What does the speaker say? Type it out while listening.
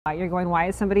You're going, why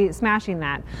is somebody smashing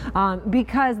that?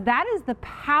 Because that is the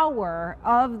power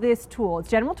of this tool. It's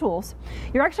General Tools.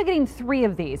 You're actually getting 3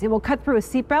 of these. It will cut through a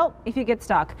seatbelt if you get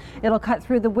stuck. It'll cut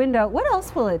through the window. What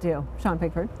else will it do, Sean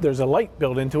Pickford? There's a light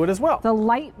built into it as well. The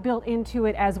light built into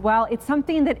it as well. It's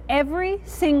something that every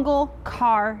single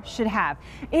car should have.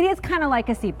 It is kind of like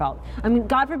a seatbelt. I mean,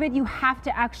 God forbid you have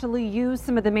to actually use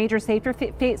some of the major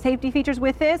safety features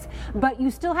with this, but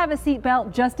you still have a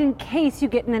seatbelt just in case you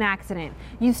get in an accident.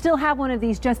 You still have one of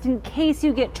these just in case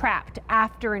you get trapped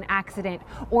after an accident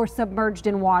or submerged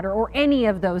in water or any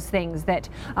of those things that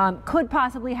could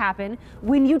possibly happen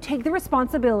when you take the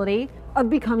responsibility of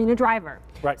becoming a driver.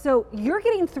 Right. So you're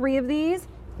getting 3 of these.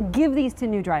 Give these to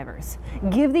new drivers.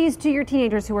 Give these to your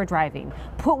teenagers who are driving.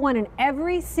 Put one in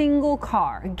every single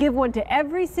car. Give one to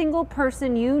every single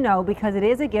person you know, because it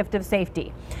is a gift of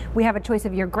safety. We have a choice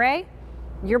of your gray,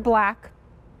 your black,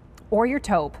 or your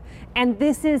taupe. And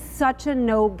this is such a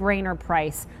no-brainer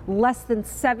price, less than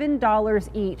 $7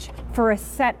 each for a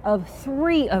set of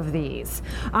 3 of these.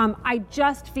 I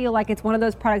just feel like it's one of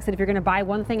those products that if you're going to buy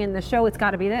one thing in the show, it's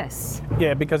got to be this.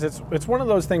 Yeah, because it's one of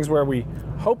those things where we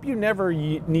hope you never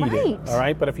need it, all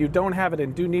right? But if you don't have it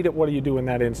and do need it, what do you do in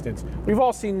that instance? We've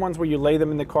all seen ones where you lay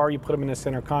them in the car, you put them in the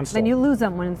center console. Then you lose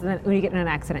them when you get in an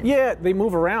accident. Yeah, they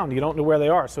move around. You don't know where they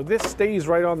are. So this stays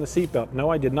right on the seatbelt. No,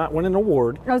 I did not win an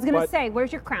award. I was going to say,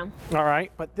 where's your crown? All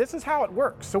right, but this is how it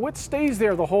works. So it stays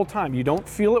there the whole time. You don't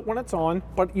feel it when it's on,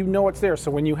 but you know it's there.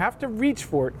 So when you have to reach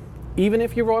for it, even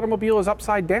if your automobile is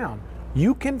upside down,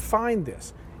 you can find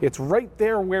this. It's right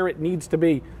there where it needs to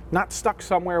be, not stuck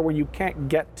somewhere where you can't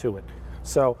get to it.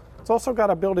 So it's also got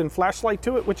a built-in flashlight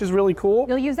to it, which is really cool.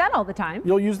 You'll use that all the time.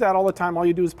 You'll use that all the time. All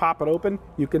you do is pop it open.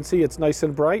 You can see it's nice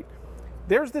and bright.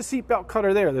 There's the seatbelt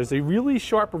cutter there. There's a really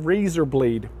sharp razor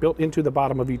blade built into the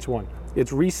bottom of each one.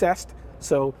 It's recessed,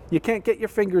 so you can't get your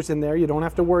fingers in there. You don't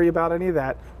have to worry about any of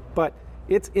that, but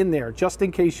it's in there just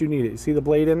in case you need it. You see the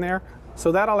blade in there?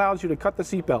 So that allows you to cut the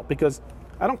seatbelt, because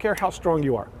I don't care how strong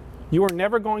you are. You are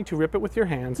never going to rip it with your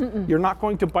hands. You're not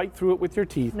going to bite through it with your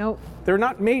teeth. Nope. They're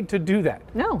not made to do that.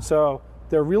 No. So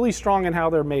they're really strong in how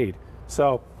they're made.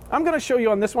 So I'm going to show you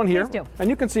on this one here. Please do. And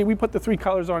you can see we put the 3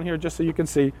 colors on here just so you can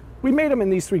see. We made them in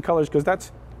these 3 colors because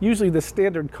that's usually the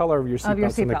standard color of your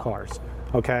seatbelts in the cars.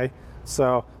 Okay?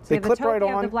 So they clip right on.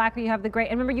 You have the black, you have the gray.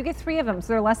 And remember, you get 3 of them, so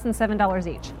they're less than $7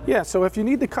 each. Yeah, so if you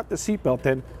need to cut the seatbelt,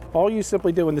 then all you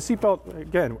simply do, and the seatbelt,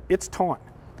 again, it's taut.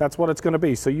 That's what it's going to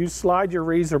be. So you slide your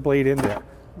razor blade in there.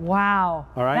 Wow.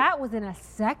 All right. That was in a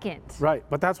second. Right,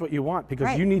 but that's what you want,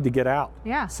 because you need to get out.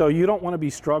 Yeah. So you don't want to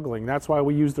be struggling. That's why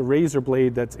we use the razor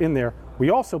blade that's in there. We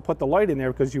also put the light in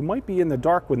there because you might be in the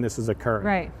dark when this is occurring.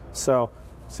 Right. So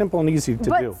simple and easy to do.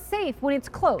 But safe when it's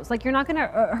closed. Like, you're not going to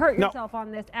hurt yourself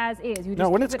on this as is. You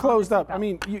just when it's closed up, I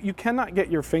mean, you cannot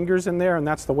get your fingers in there, and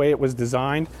that's the way it was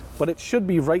designed, but it should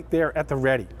be right there at the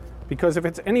ready. Because if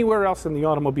it's anywhere else in the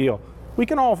automobile, we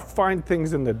can all find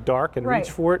things in the dark and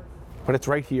reach for it, but it's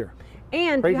right here.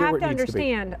 And right you have to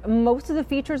understand, most of the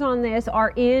features on this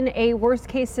are in a worst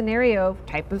case scenario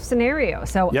type of scenario.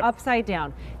 So upside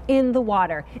down, in the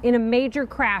water, in a major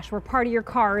crash where part of your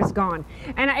car is gone.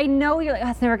 And I know you're like,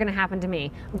 that's never going to happen to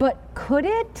me. But could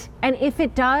it? And if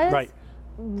it does,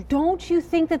 don't you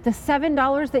think that the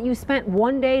 $7 that you spent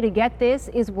one day to get this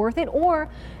is worth it? Or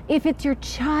if it's your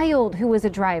child who is a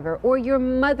driver or your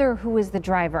mother who is the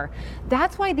driver,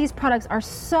 that's why these products are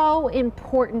so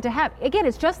important to have. Again,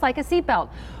 it's just like a seatbelt.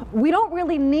 We don't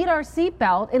really need our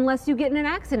seatbelt unless you get in an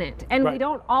accident. And we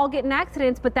don't all get in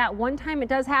accidents, but that one time it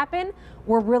does happen,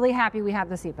 we're really happy we have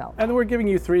the seatbelt. And we're giving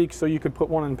you 3, so you could put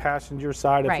one on the passenger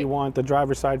side if you want, the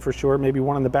driver's side for sure, maybe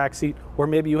one on the back seat, or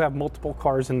maybe you have multiple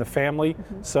cars in the family.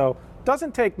 So it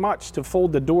doesn't take much to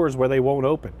fold the doors where they won't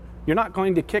open. You're not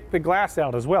going to kick the glass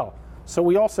out as well. So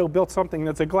we also built something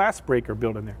that's a glass breaker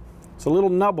built in there. It's a little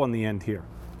nub on the end here.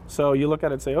 So you look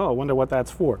at it and say, oh, I wonder what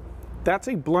that's for. That's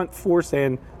a blunt force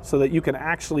end so that you can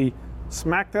actually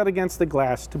smack that against the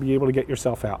glass to be able to get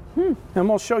yourself out. And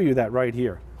we'll show you that right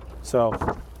here. So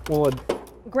we'll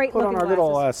put on our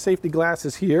little safety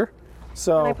glasses here.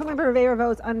 So and I put my Brevet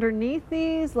Revos underneath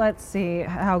these. Let's see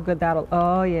how good that'll.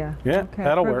 Oh yeah. Yeah,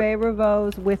 that'll work. Brevet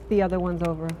Revos with the other ones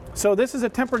over. So this is a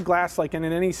tempered glass like in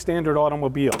any standard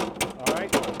automobile. All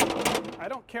right. I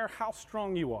don't care how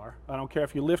strong you are. I don't care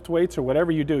if you lift weights or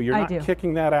whatever you do. You're not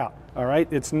kicking that out. All right.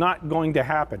 It's not going to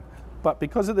happen. But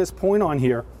because of this point on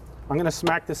here, I'm going to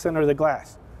smack the center of the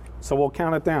glass. So we'll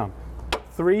count it down.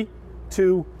 3,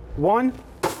 2, 1.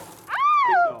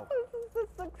 Oh, this is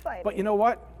so exciting. But you know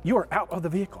what? You are out of the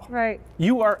vehicle. Right.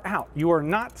 You are out. You are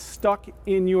not stuck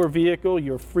in your vehicle.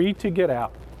 You're free to get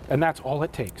out. And that's all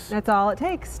it takes. That's all it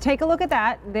takes. Take a look at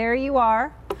that. There you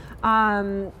are.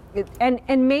 And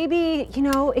maybe, you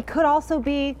know, it could also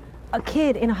be a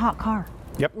kid in a hot car.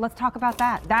 Yep. Let's talk about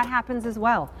that. That happens as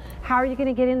well. How are you going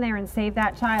to get in there and save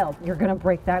that child? You're going to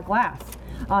break that glass.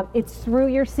 It's through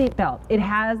your seatbelt. It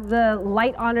has the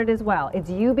light on it as well. It's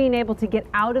you being able to get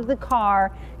out of the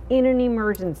car in an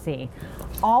emergency.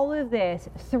 All of this,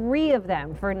 3 of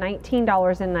them for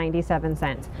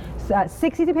 $19.97.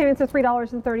 62 payments of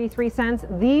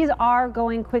 $3.33. These are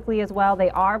going quickly as well. They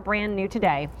are brand new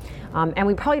today. And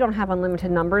we probably don't have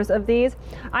unlimited numbers of these.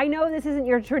 I know this isn't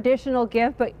your traditional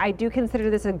gift, but I do consider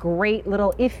this a great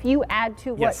little, if you add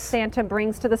to what Santa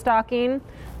brings to the stocking,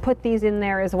 put these in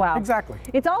there as well. Exactly.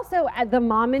 It's also the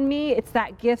mom in me. It's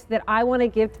that gift that I want to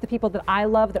give to the people that I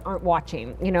love that aren't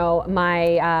watching. You know,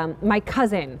 my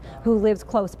cousin who lives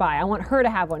close by. I want her to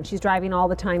have one. She's driving all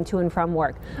the time to and from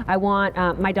work. I want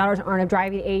my daughters aren't of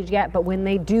driving age yet, but when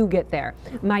they do get there,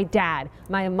 my dad,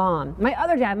 my mom, my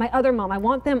other dad, my other mom. I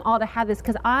want them all to have this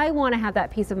because I want to have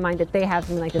that peace of mind that they have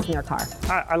something like this in their car.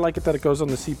 I like it that it goes on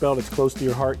the seatbelt. It's close to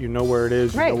your heart. You know where it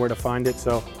is. You know where to find it.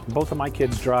 So both of my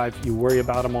kids drive. You worry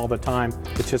about them all the time.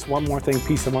 It's just one more thing,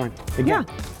 peace of mind. Again,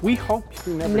 we hope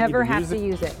you never have to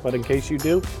use it. But in case you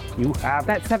do, you have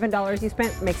that $7 you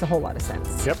spent makes a whole lot of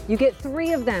sense. Yep. You get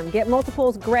 3 of them. Get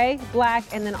multiples, gray, black,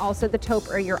 and then also the taupe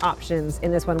are your options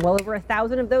in this one. Well over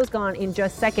 1,000 of those gone in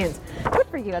just seconds. Good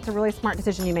for you. That's a really smart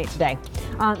decision you made today.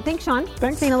 Thanks, Sean.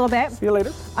 Thanks. See you in a little bit. See you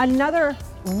later. Another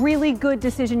really good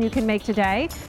decision you can make today.